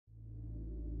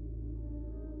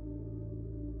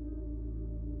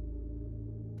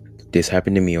This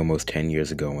happened to me almost 10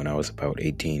 years ago when I was about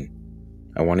 18.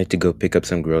 I wanted to go pick up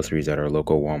some groceries at our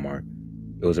local Walmart.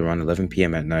 It was around 11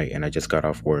 p.m. at night and I just got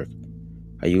off work.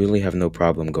 I usually have no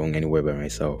problem going anywhere by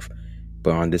myself,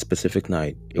 but on this specific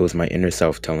night, it was my inner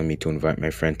self telling me to invite my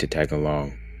friend to tag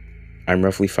along. I'm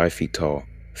roughly 5 feet tall,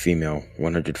 female,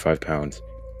 105 pounds,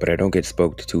 but I don't get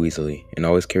spooked too easily and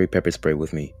always carry pepper spray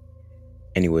with me.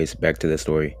 Anyways, back to the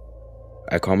story.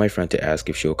 I call my friend to ask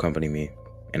if she'll accompany me,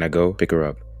 and I go pick her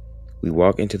up. We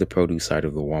walk into the produce side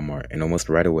of the Walmart, and almost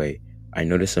right away, I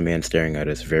notice a man staring at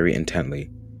us very intently.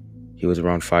 He was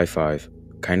around 5'5",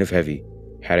 kind of heavy,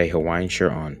 had a Hawaiian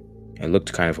shirt on, and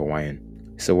looked kind of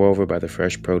Hawaiian. So we're over by the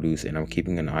fresh produce and I'm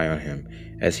keeping an eye on him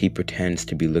as he pretends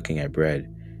to be looking at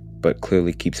bread, but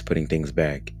clearly keeps putting things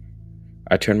back.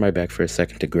 I turn my back for a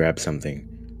second to grab something.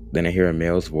 Then I hear a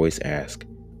male's voice ask,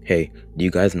 "Hey, do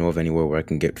you guys know of anywhere where I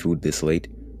can get food this late?"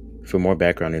 For more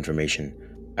background information,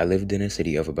 I lived in a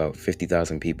city of about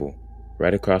 50,000 people.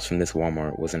 Right across from this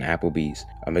Walmart was an Applebee's,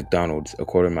 a McDonald's a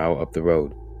quarter mile up the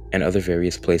road, and other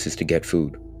various places to get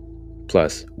food.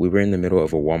 Plus, we were in the middle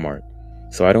of a Walmart,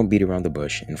 so I don't beat around the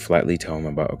bush and flatly tell him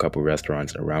about a couple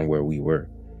restaurants around where we were.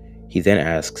 He then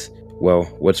asks, "Well,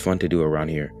 what's fun to do around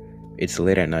here?" It's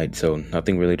late at night, so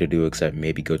nothing really to do except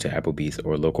maybe go to Applebee's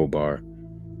or a local bar.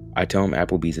 I tell him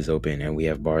Applebee's is open and we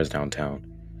have bars downtown,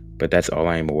 but that's all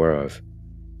I am aware of.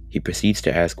 He proceeds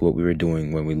to ask what we were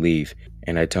doing when we leave,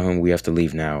 and I tell him we have to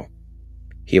leave now.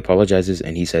 He apologizes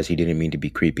and he says he didn't mean to be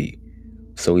creepy.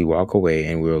 So we walk away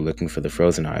and we were looking for the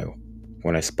frozen aisle,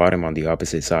 when I spot him on the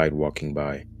opposite side walking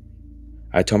by.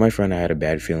 I told my friend I had a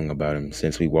bad feeling about him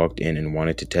since we walked in and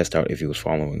wanted to test out if he was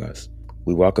following us.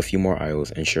 We walk a few more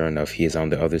aisles and sure enough he is on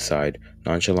the other side,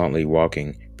 nonchalantly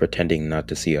walking, pretending not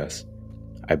to see us.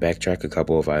 I backtrack a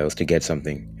couple of aisles to get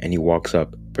something, and he walks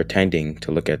up, pretending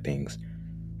to look at things.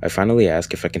 I finally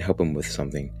ask if I can help him with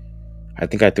something. I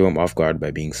think I threw him off guard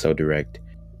by being so direct,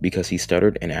 because he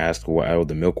stuttered and asked what aisle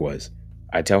the milk was.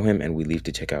 I tell him and we leave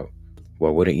to check out.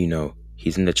 Well, wouldn't you know,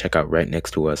 he's in the checkout right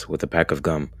next to us with a pack of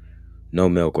gum. No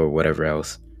milk or whatever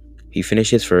else. He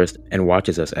finishes first and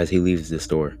watches us as he leaves the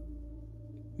store.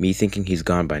 Me thinking he's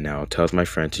gone by now tells my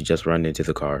friend to just run into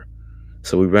the car.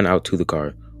 So we run out to the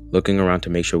car, looking around to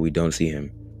make sure we don't see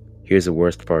him. Here's the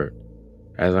worst part.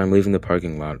 As I'm leaving the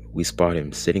parking lot, we spot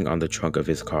him sitting on the trunk of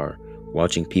his car,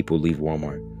 watching people leave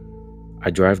Walmart.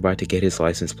 I drive by to get his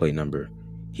license plate number.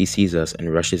 He sees us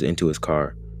and rushes into his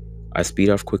car. I speed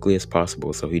off quickly as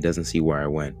possible so he doesn't see where I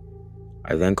went.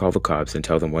 I then call the cops and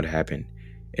tell them what happened,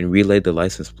 and relayed the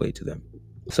license plate to them.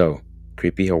 So,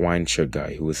 creepy Hawaiian shirt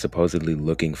guy who was supposedly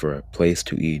looking for a place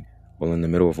to eat while in the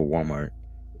middle of a Walmart,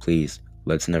 please,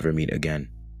 let's never meet again.